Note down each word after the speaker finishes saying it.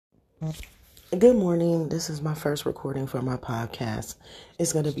Good morning. This is my first recording for my podcast.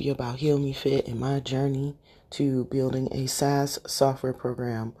 It's going to be about Heal Me Fit and my journey to building a SaaS software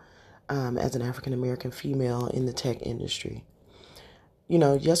program as an African American female in the tech industry.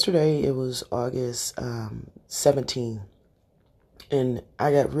 Yesterday it was August 17th, and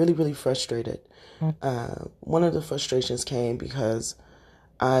I got really, really frustrated. One of the frustrations came because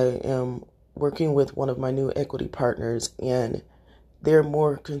I am working with one of my new equity partners, and they're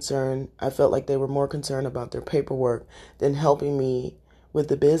more concerned. I felt like they were more concerned about their paperwork than helping me with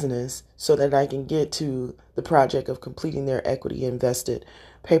the business so that I can get to the project of completing their equity invested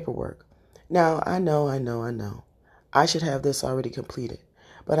paperwork. Now, I know. I should have this already completed,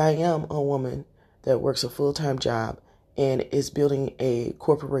 but I am a woman that works a full-time job and is building a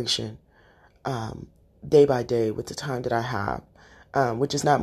corporation day by day with the time that I have, which is not